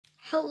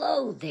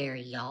Hello there,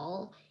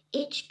 y'all.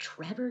 It's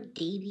Trevor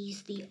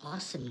Davies the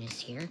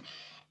Awesomeness here,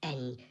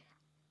 and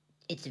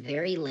it's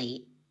very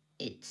late.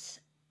 It's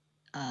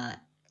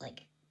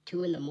like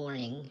 2 in the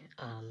morning,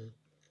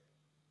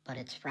 but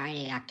it's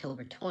Friday,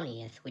 October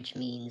 20th, which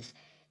means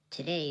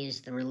today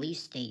is the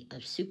release date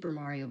of Super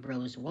Mario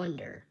Bros.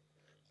 Wonder,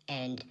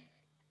 and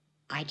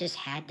I just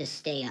had to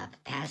stay up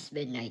past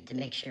midnight to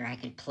make sure I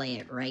could play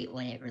it right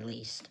when it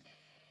released.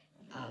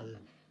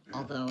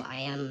 Although I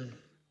am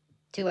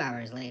 2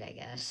 hours late, I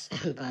guess,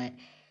 but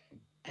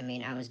I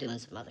mean, I was doing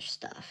some other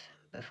stuff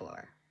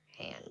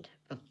beforehand,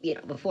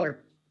 before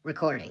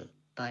recording.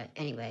 But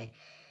anyway,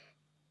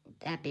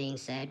 that being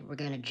said, we're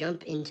going to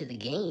jump into the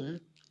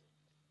game.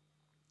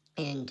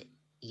 And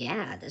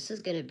yeah, this is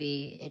going to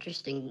be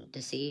interesting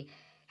to see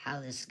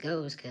how this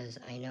goes, because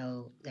I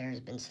know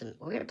there's been some...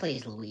 We're going to play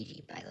as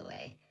Luigi, by the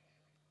way.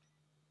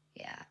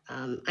 Yeah,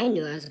 I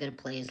knew I was going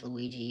to play as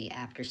Luigi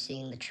after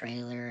seeing the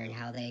trailer and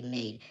how they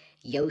made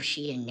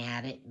Yoshi and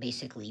Nabbit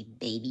basically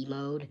baby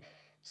mode.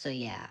 So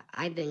yeah,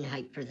 I've been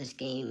hyped for this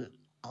game.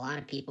 A lot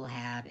of people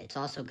have. It's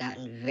also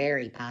gotten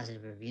very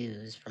positive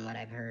reviews from what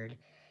I've heard.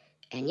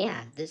 And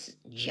yeah, this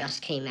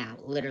just came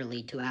out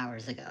literally 2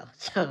 hours ago.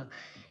 So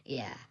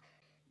yeah,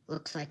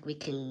 looks like we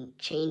can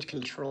change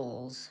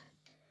controls.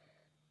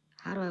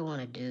 How do I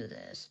want to do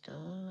this?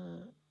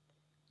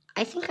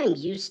 I think I'm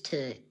used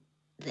to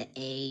the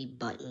A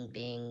button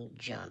being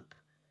jump.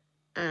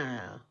 I don't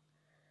know.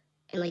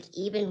 And like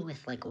even with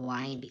like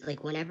Y and B,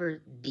 like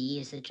whenever B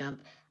is a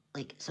jump,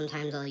 like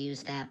sometimes I'll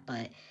use that,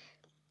 but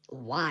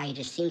Y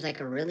just seems like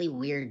a really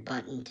weird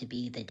button to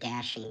be the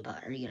dashing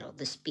button, or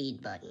the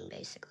speed button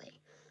basically.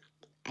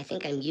 I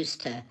think I'm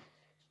used to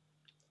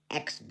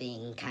X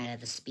being kind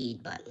of the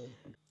speed button.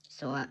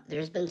 So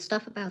there's been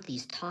stuff about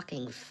these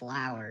talking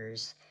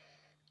flowers.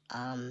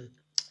 I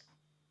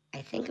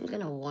think I'm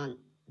gonna want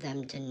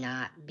them to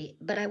not be,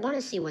 but I want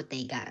to see what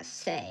they gotta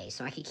say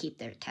so I can keep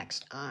their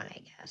text on,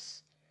 I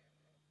guess.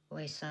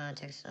 Voice on,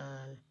 text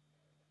on.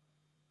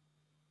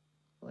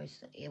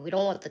 Voice, yeah, we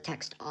don't want the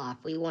text off.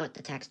 We want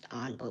the text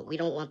on, but we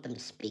don't want them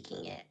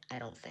speaking it, I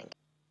don't think.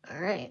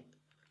 Alright.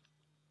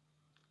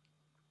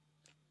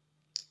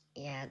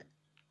 Yeah,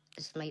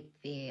 this might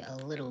be a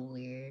little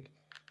weird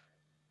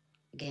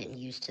getting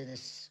used to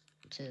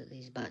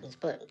these buttons,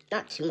 but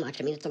not too much.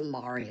 I mean, it's a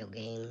Mario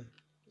game,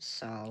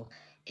 so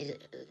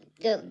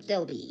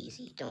they'll be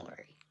easy, don't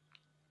worry.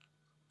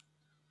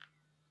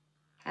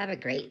 Have a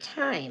great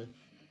time.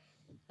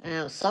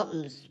 Now,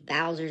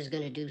 Bowser's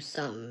gonna do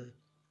something.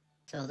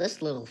 So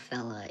this little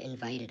fella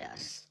invited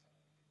us.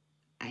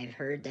 I've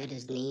heard that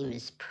his name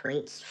is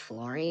Prince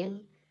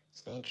Florian.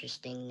 It's an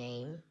interesting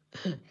name.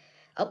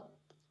 Oh,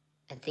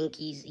 I think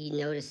he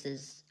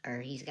notices,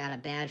 or he's got a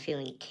bad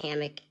feeling.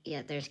 Kamek,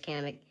 yeah, there's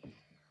Kamek.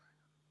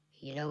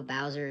 You know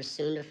Bowser is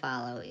soon to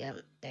follow.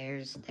 Yep,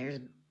 there's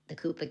the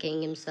Koopa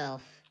King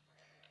himself.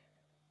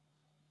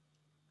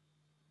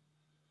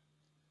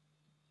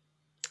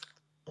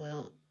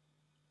 Well,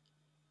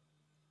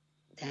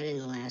 that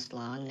didn't last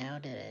long now,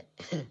 did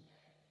it?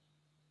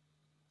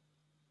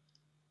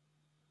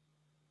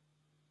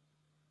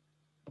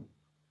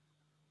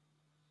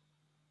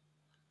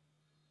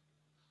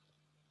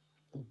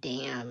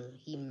 Damn,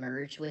 he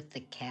merged with the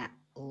cat.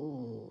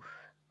 Ooh.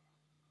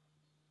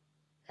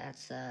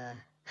 That's,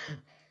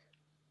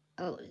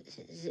 oh,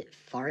 is it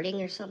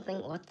farting or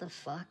something? What the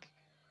fuck?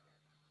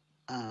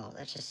 Oh,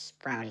 that's just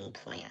sprouting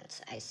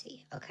plants. I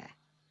see. Okay.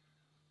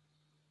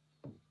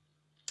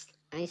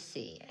 I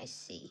see.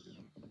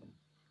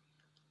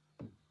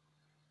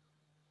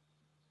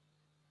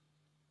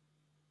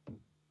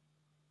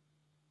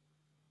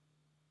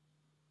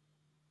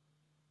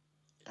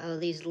 Oh,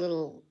 these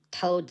little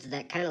toads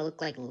that kind of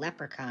look like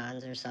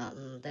leprechauns or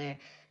something. They're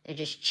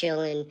just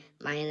chilling,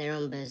 minding their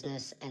own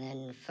business, and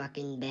then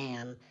fucking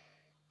bam,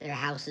 their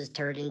house is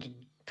turned into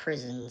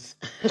prisons.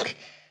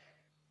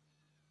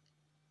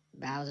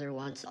 Bowser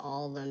wants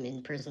all of them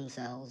in prison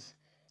cells.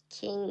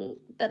 King,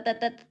 but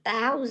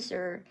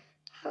Bowser,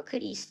 how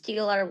could he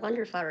steal our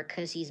Wonder Flower?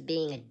 Because he's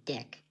being a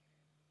dick.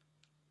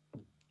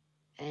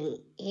 And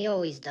he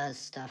always does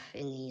stuff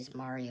in these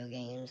Mario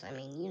games. I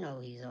mean,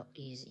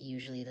 he's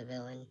usually the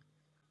villain.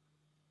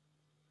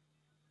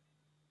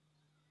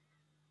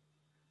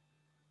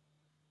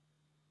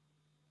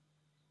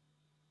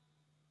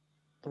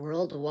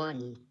 World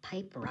 1,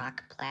 Pipe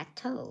Rock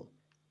Plateau.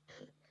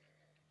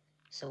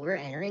 So we're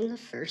entering the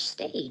first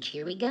stage.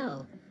 Here we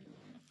go.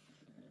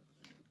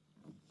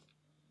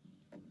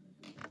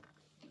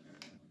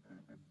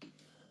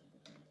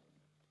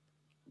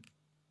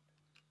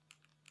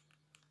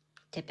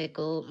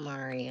 Typical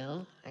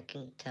Mario, I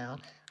can tell.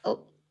 Oh,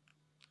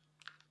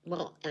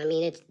 well, I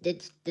mean,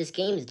 this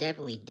game is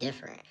definitely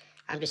different.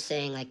 I'm just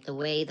saying, like, the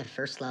way the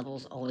first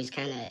level's always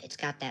it's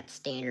got that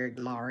standard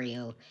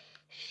Mario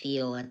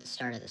feel at the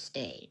start of the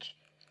stage.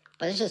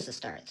 But it's just the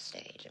start of the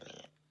stage, I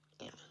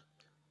mean,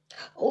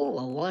 Oh,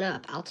 a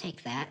 1-up. I'll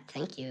take that.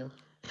 Thank you.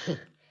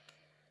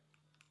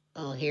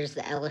 Oh, here's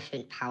the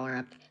elephant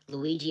power-up.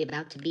 Luigi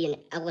about to be an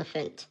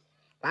elephant.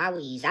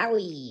 Wowie,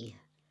 zowie.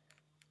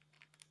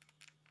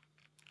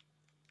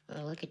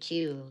 look at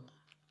you.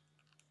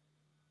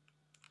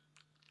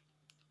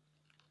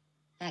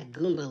 That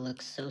Goomba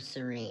looks so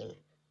serene.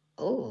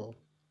 Oh,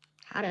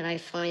 how did I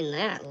find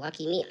that?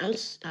 Lucky me.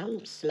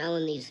 I'm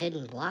smelling these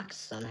hidden blocks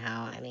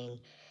somehow. I mean,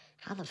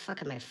 how the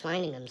fuck am I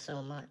finding them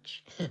so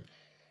much?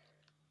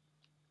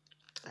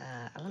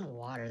 I want to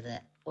water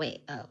that.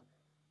 Wait, oh.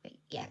 Wait,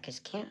 yeah, because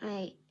can't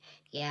I...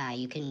 Yeah,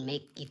 you can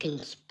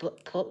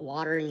put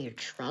water in your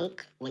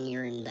trunk when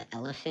you're in the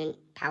elephant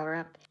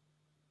power-up.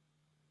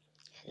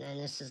 And then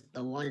this is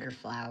the Wonder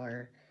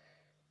Flower.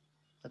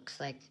 Looks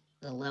like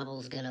the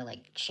level's gonna,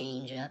 like,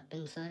 change up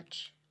and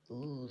such.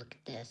 Ooh, look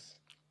at this.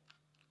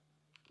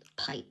 The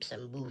pipes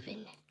are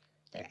moving.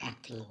 They're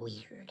acting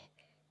weird.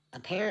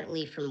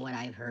 Apparently, from what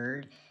I've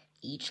heard,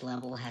 each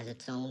level has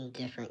its own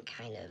different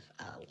kind of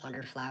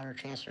Wonder Flower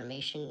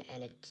transformation,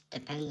 and it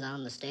depends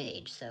on the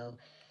stage. So,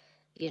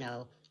 you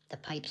know, the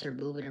pipes are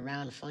moving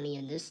around funny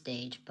in this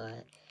stage,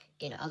 but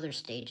in other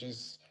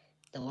stages,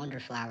 the Wonder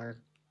Flower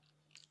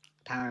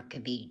power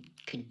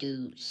could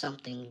do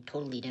something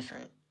totally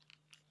different.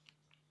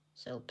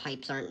 So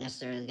pipes aren't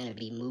necessarily going to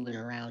be moving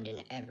around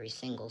in every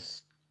single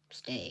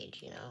stage,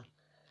 you know.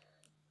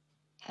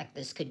 Heck,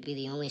 this could be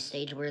the only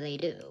stage where they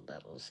do,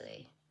 but we'll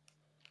see.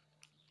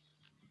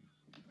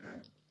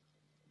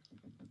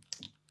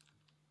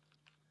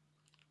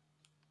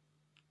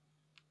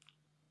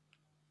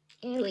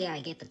 And we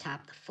gotta get the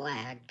top of the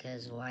flag,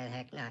 because why the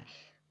heck not?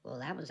 Well,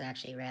 that was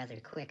actually rather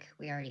quick.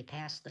 We already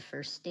passed the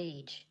first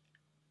stage.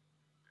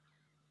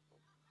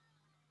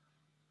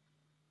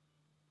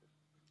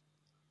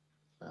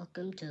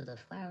 Welcome to the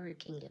Flower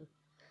Kingdom.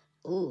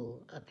 Ooh,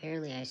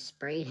 apparently I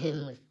sprayed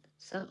him with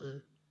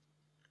something.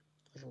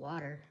 With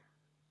water.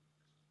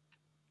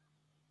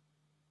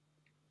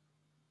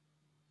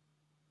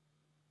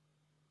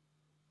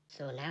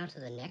 So now to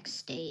the next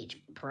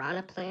stage.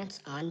 Piranha plants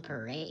on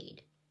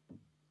parade.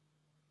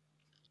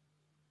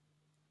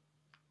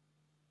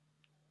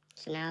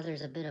 So now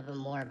there's a bit of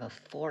more of a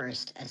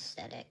forest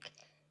aesthetic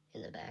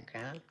in the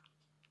background.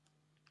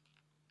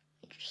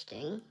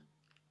 Interesting.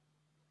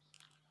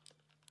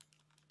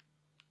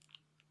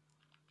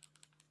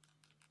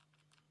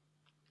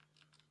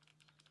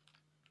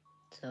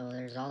 So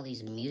there's all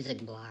these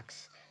music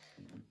blocks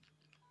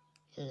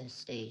in this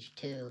stage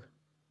too.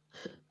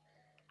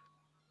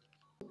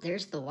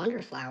 There's the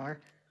Wonder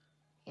Flower.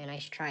 Yeah,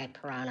 nice try,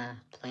 Piranha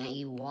plant.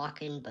 You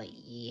walking, but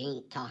you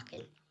ain't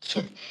talking.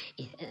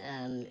 If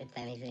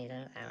that makes any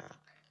sense, I don't know.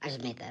 I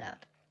just made that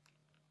up.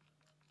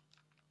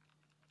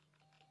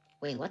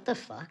 Wait, what the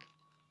fuck?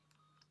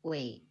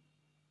 Wait,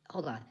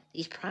 hold on.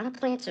 These piranha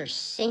plants are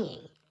singing.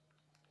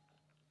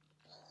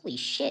 Holy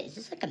shit, is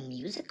this like a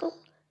musical?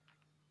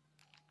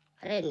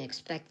 I didn't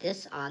expect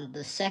this on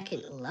the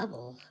second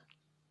level.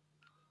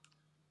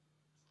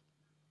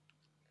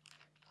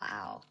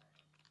 Wow.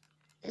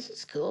 This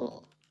is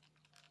cool.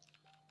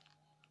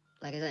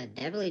 Like I said,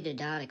 definitely did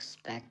not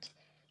expect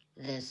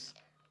this,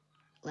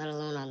 let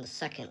alone on the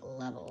second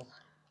level.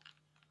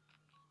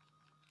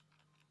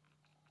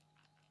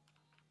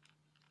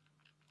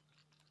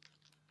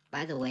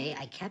 By the way,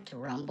 I kept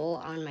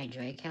rumble on my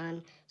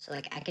Joy-Con, so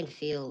like I can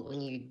feel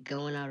when you're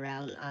going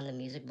around on the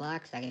music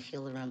blocks, I can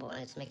feel the rumble,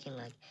 and it's making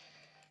like,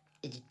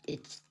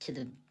 it's to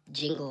the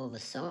jingle of the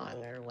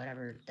song or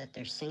whatever that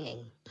they're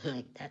singing.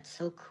 Like, that's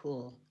so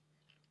cool.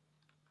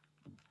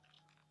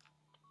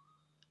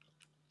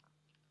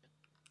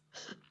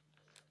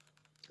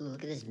 Ooh,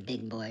 look at this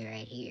big boy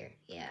right here.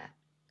 Yeah.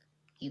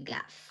 You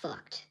got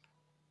fucked.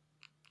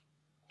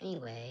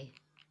 Anyway,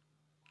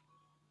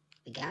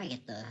 we gotta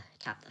get the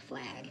top of the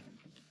flag.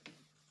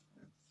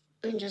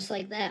 And just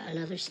like that,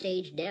 another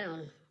stage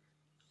down.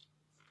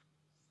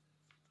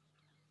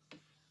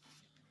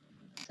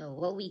 So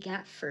what we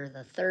got for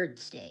the third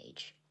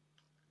stage?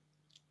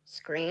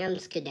 Scram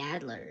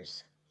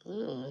Skedaddlers.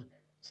 Ooh,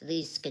 so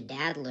these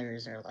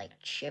Skedaddlers are like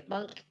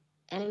chipmunk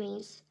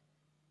enemies?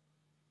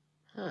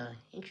 Huh,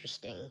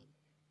 interesting.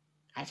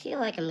 I feel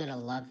like I'm gonna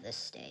love this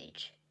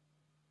stage.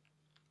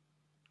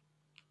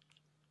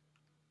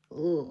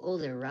 Ooh, oh,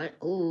 they're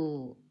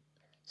ooh.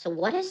 So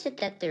what is it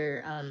that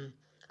they're,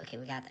 okay,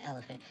 we got the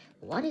elephant.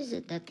 What is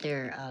it that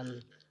they're,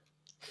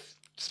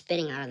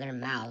 spitting out of their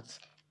mouths?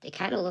 They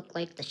kind of look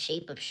like the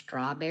shape of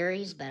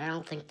strawberries, but I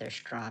don't think they're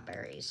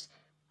strawberries.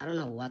 I don't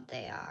know what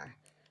they are.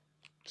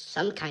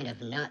 Some kind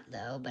of nut,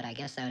 though, but I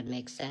guess that would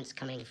make sense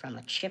coming from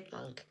a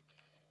chipmunk.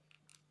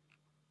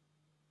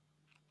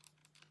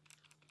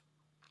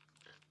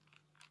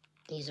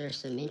 These are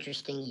some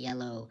interesting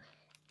yellow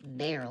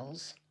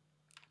barrels.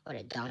 What,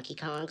 did Donkey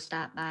Kong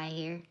stop by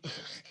here?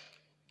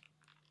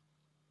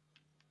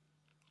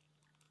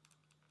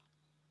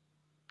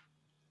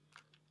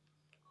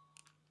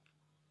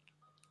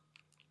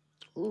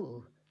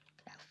 Ooh,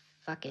 how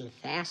fucking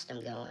fast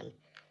I'm going.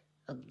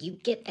 Oh, you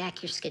get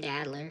back your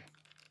skedaddler.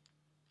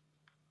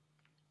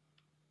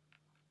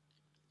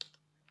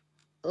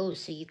 Oh,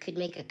 so you could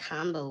make a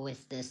combo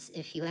with this.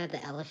 If you have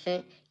the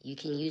elephant, you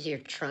can use your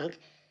trunk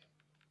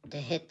to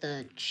hit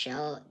the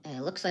shell, and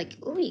it looks like,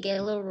 ooh, you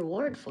get a little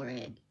reward for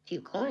it. A few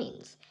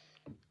coins.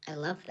 I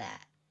love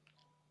that.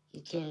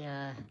 you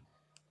can,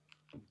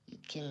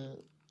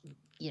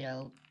 you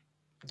know,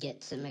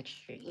 get some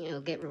extra,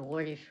 get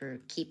rewarded for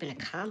keeping a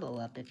combo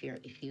up if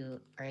you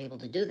are able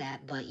to do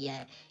that, but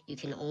yet you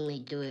can only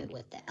do it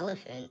with the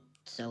elephant.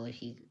 So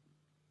if you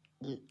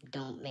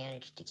don't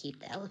manage to keep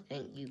the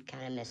elephant, you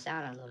kind of miss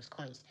out on those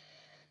coins.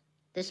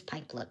 This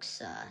pipe looks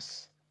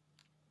sus.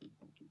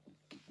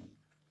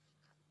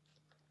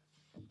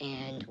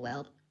 And,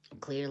 well,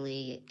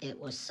 clearly it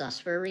was sus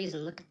for a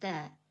reason. Look at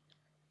that.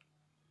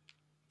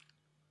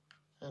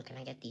 Oh, can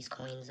I get these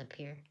coins up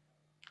here?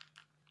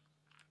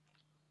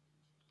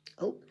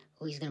 Oh,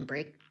 he's gonna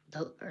break.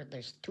 Or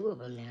there's two of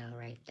them now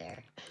right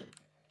there.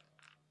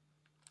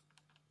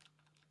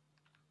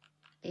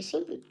 They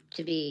seem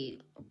to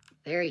be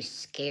very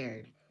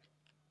scared.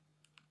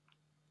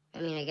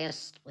 I mean, I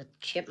guess with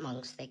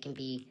chipmunks, they can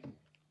be,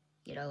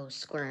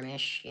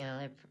 squirmish.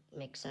 It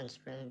makes sense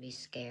for them to be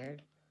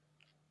scared.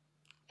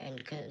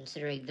 And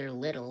considering they're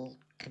little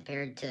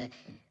compared to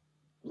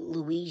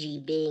Luigi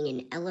being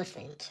an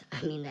elephant,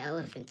 I mean, the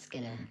elephant's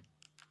gonna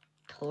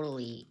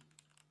totally,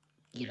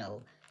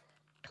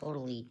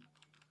 totally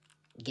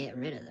get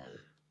rid of them.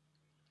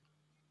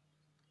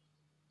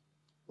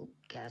 Oop,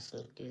 gotta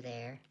sneak through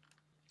there.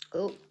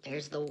 Oh,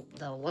 there's the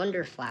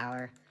wonder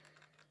flower.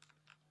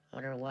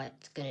 Wonder what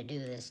it's gonna do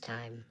this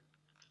time.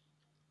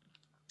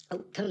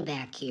 Oh, come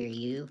back here,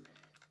 you.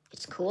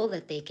 It's cool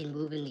that they can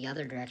move in the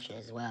other direction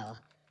as well.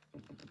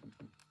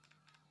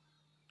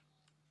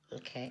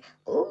 Okay.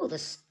 Oh,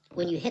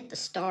 when you hit the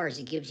stars,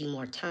 it gives you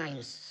more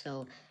times.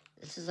 So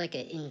this is like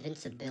an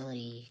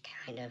invincibility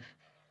kind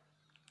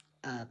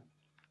of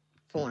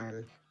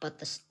form. But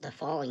the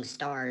falling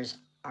stars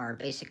are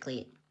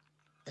basically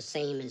the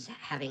same as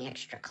having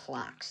extra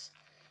clocks.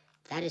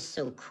 That is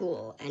so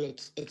cool, and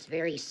it's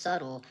very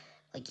subtle.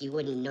 Like, you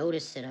wouldn't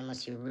notice it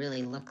unless you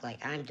really look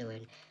like I'm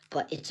doing.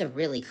 But it's a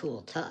really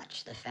cool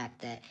touch. The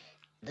fact that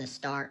the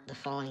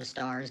falling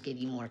stars give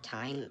you more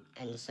time,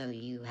 and so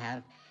you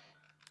have,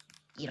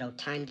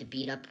 time to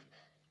beat up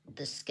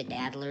the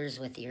skedaddlers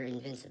with your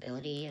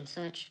invincibility and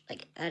such.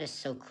 Like, that is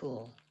so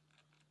cool.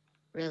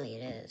 Really,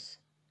 it is.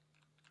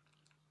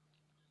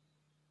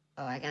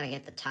 Oh, I gotta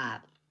get the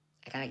top.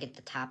 I gotta get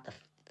the top of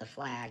the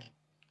flag.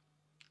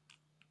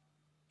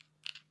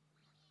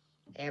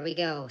 There we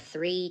go.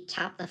 3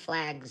 top the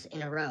flags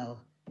in a row.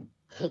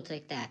 We'll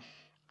take that.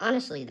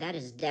 Honestly, that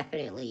is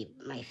definitely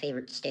my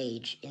favorite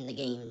stage in the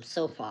game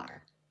so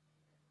far.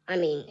 I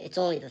mean, it's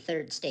only the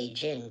 3rd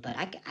stage in, but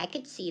I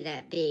could see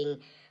that being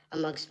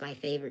amongst my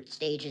favorite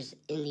stages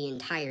in the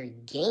entire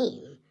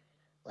game.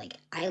 Like,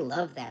 I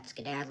love that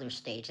Skedaddler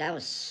stage. That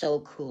was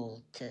so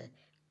cool to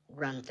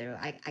run through.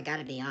 I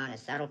gotta be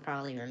honest, that'll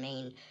probably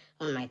remain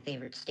one of my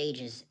favorite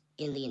stages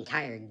in the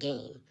entire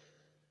game.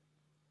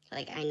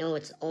 Like, I know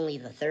it's only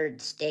the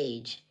 3rd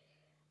stage,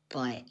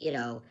 but,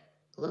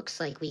 looks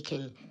like we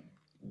can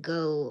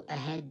go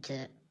ahead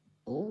to...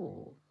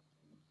 Oh.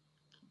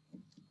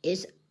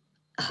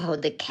 Oh,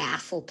 the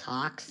castle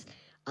talks?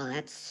 Oh,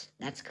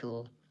 that's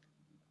cool.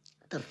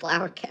 The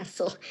flower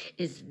castle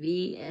is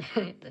me.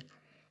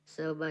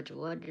 So much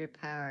wonder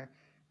power.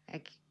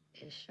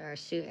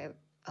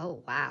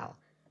 Oh, wow.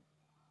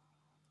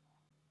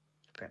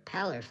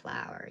 Propeller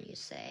flower, you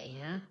say,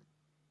 huh?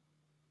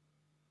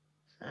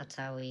 So that's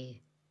how we...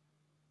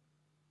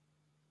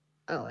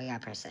 Oh, I gotta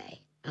press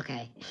A.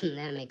 Okay,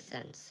 that makes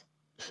sense.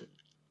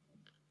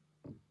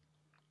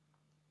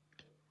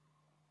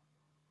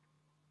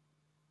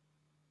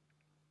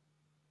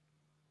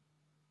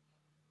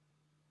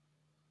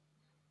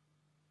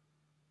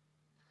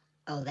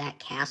 Oh, that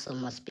castle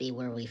must be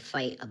where we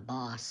fight a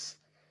boss.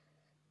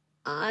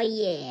 Oh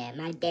yeah,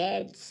 my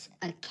dad's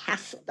a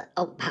castle...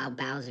 Oh, wow,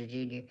 Bowser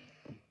Jr.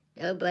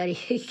 Nobody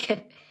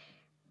can...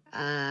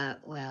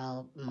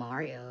 well,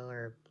 Mario,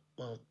 or...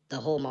 Well, the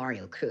whole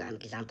Mario crew,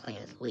 because I'm playing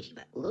as Luigi,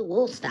 but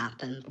we'll stop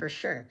him for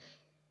sure.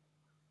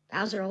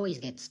 Bowser always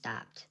gets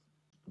stopped.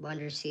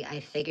 Wonder, see,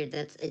 I figured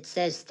that it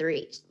says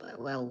 3.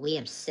 Well, we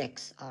have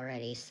 6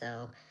 already,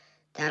 so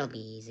that'll be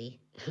easy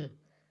to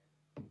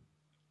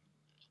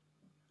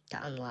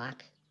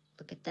unlock.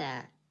 Look at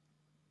that.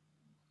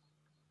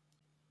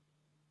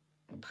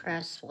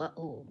 Press what?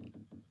 Oh,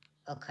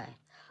 okay.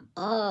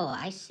 Oh,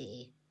 I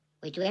see.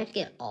 Wait, do we have to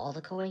get all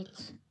the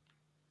coins?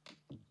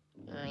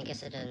 I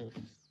guess it doesn't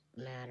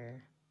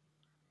matter.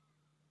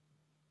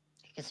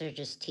 I guess they're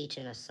just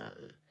teaching us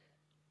something.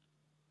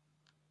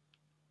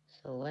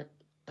 So what?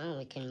 Oh,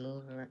 we can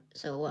move around.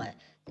 So what?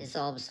 This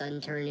all of a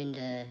sudden turn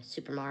into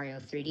Super Mario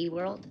 3D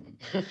World?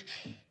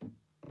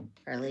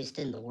 Or at least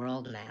in the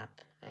world map,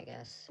 I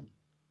guess.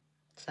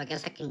 So I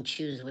guess I can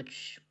choose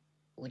which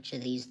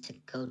of these to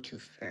go to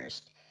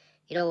first.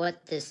 You know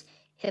what? This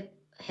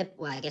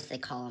well, I guess they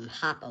call them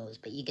hoppos,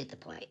 but you get the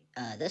point.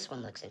 This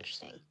one looks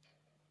interesting.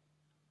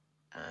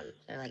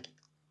 They're like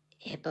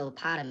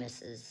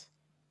hippopotamuses.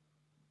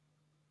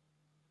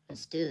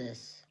 Let's do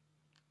this.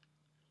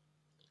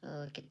 Oh,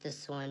 look at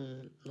this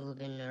one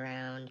moving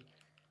around.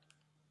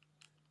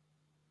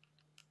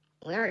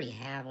 We already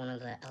have one of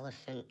the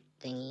elephant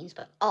thingies,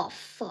 but oh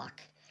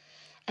fuck.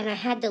 And I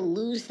had to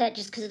lose that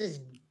just because of this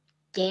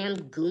damn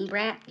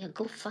Goombrat. Yeah,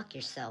 go fuck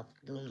yourself,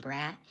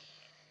 Goombrat.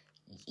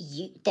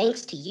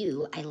 Thanks to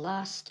you, I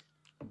lost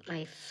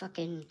my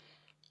fucking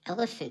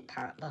elephant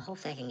part, but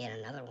hopefully I can get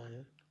another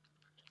one.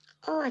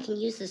 Oh, I can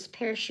use this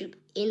parachute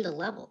in the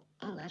level.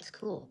 Oh, that's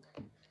cool.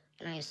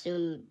 And I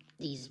assume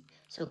these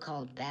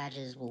so-called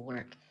badges will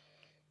work,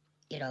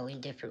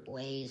 in different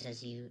ways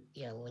as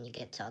when you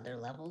get to other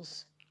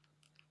levels.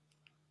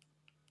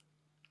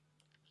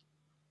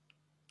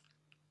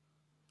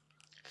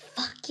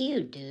 Fuck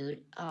you,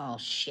 dude. Oh,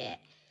 shit.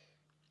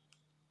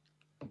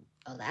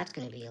 Oh, that's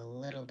gonna be a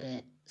little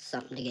bit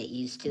something to get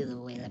used to, the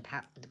way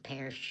the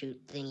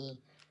parachute thingy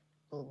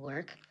will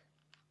work.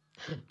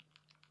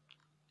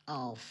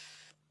 Oh,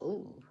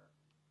 ooh.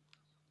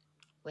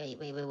 Wait.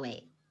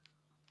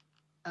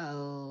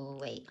 Oh,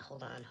 wait,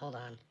 hold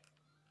on.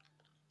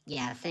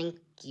 Yeah, thank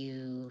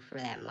you for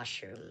that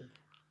mushroom.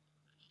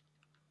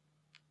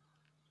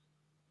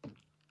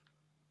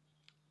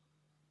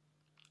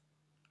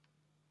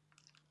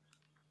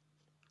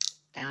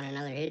 Found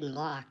another hidden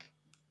block.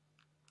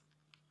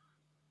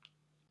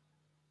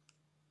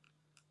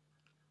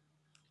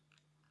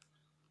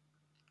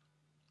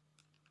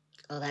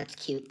 Oh, that's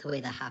cute, the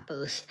way the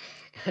hoppos.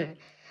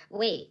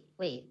 Wait,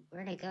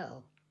 where'd I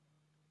go?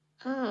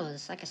 Oh,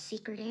 it's like a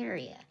secret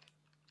area.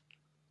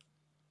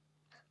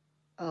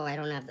 Oh, I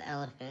don't have the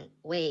elephant.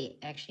 Wait,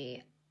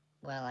 actually,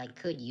 well, I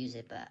could use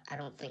it, but I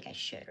don't think I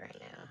should right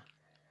now.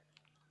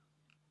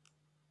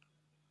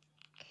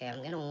 Okay,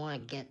 I'm gonna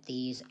want to get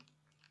these.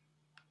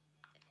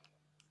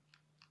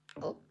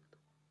 Oh.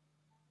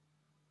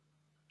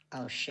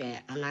 Oh shit,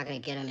 I'm not gonna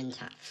get them in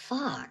time.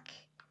 Fuck!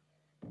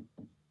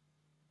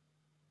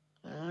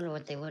 I wonder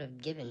what they would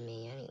have given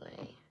me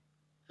anyway.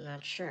 I'm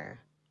not sure.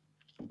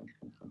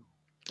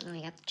 Oh,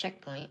 I got the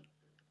checkpoint.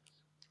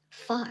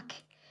 Fuck!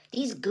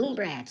 These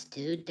Goombrats,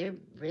 dude, they're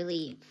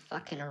really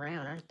fucking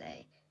around, aren't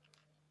they?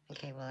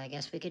 Okay, well, I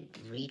guess we could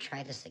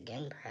retry this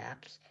again,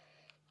 perhaps.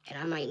 And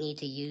I might need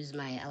to use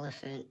my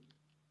elephant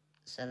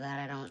so that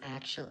I don't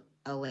actually...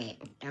 Oh, wait,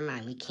 never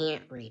mind, we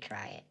can't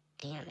retry it.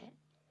 Damn it.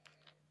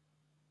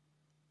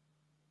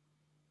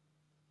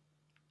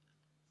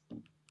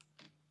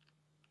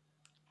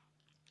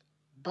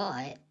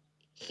 But,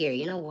 here,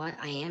 you know what?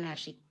 I am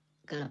actually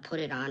gonna put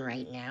it on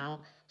right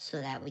now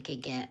so that we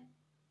could get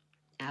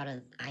out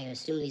of... I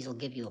assume these will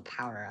give you a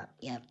power-up.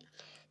 Yep.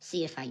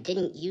 See, if I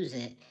didn't use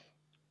it,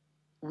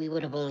 we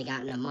would have only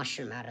gotten a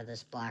mushroom out of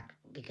this block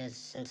because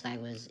since I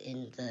was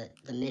in the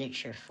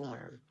miniature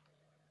form.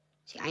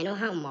 See, I know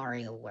how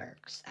Mario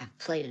works. I've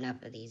played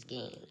enough of these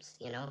games,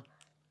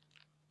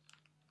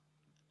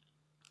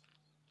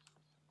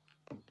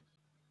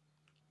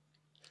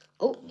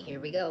 Oh, here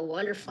we go.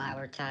 Wonder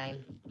flower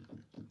time.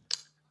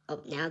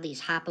 Oh, now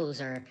these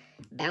hoppos are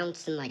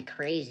bouncing like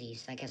crazy.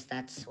 So I guess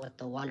that's what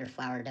the wonder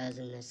flower does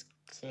in this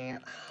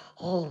scenario.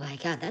 Oh my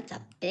god, that's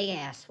a big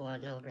ass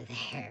one over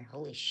there.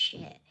 Holy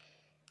shit.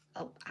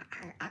 Oh,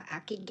 I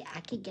could get it. I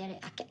could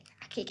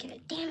get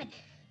it. Damn it.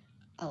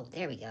 Oh,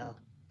 there we go.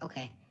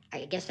 Okay.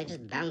 I guess I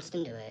just bounced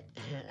into it.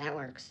 That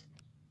works.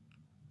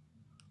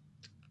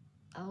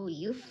 Oh,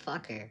 you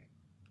fucker.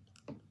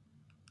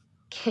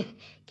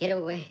 Get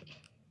away.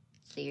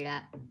 So you're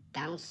not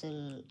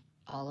bouncing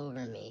all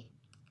over me.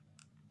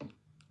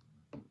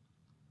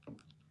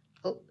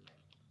 Oh,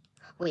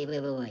 wait.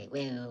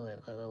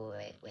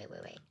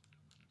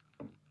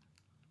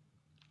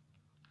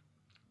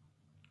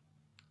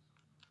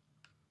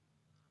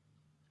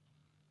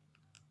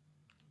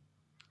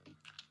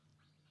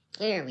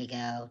 There we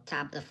go.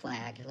 Top of the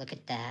flag. Look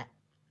at that.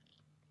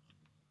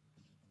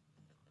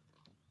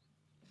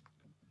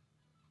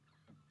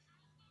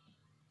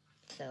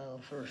 So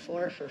for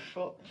four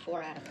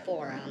out of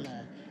 4 on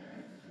the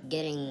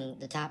getting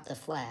the top of the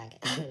flag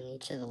on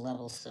each of the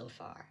levels so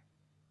far.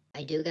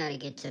 I do gotta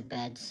get to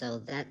bed, so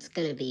that's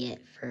gonna be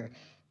it for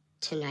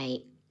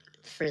tonight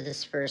for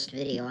this first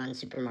video on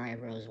Super Mario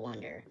Bros.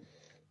 Wonder.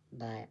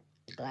 But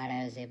glad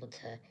I was able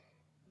to,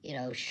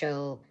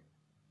 show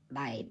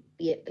my,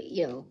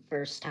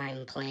 first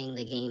time playing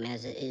the game,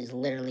 as it is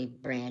literally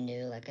brand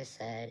new. Like I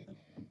said,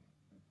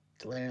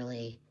 it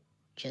literally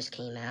just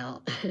came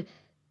out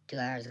 2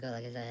 hours ago,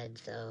 like I said.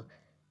 So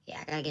yeah,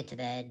 I gotta get to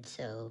bed.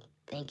 So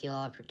thank you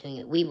all for tuning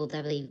in. We will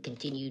definitely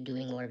continue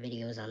doing more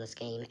videos on this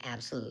game.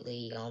 Absolutely.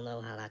 You all know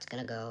how that's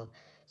gonna go.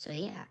 So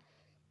yeah,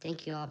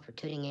 thank you all for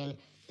tuning in.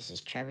 This is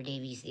Trevor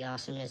Davies, the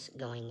Awesomeness,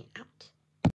 going out.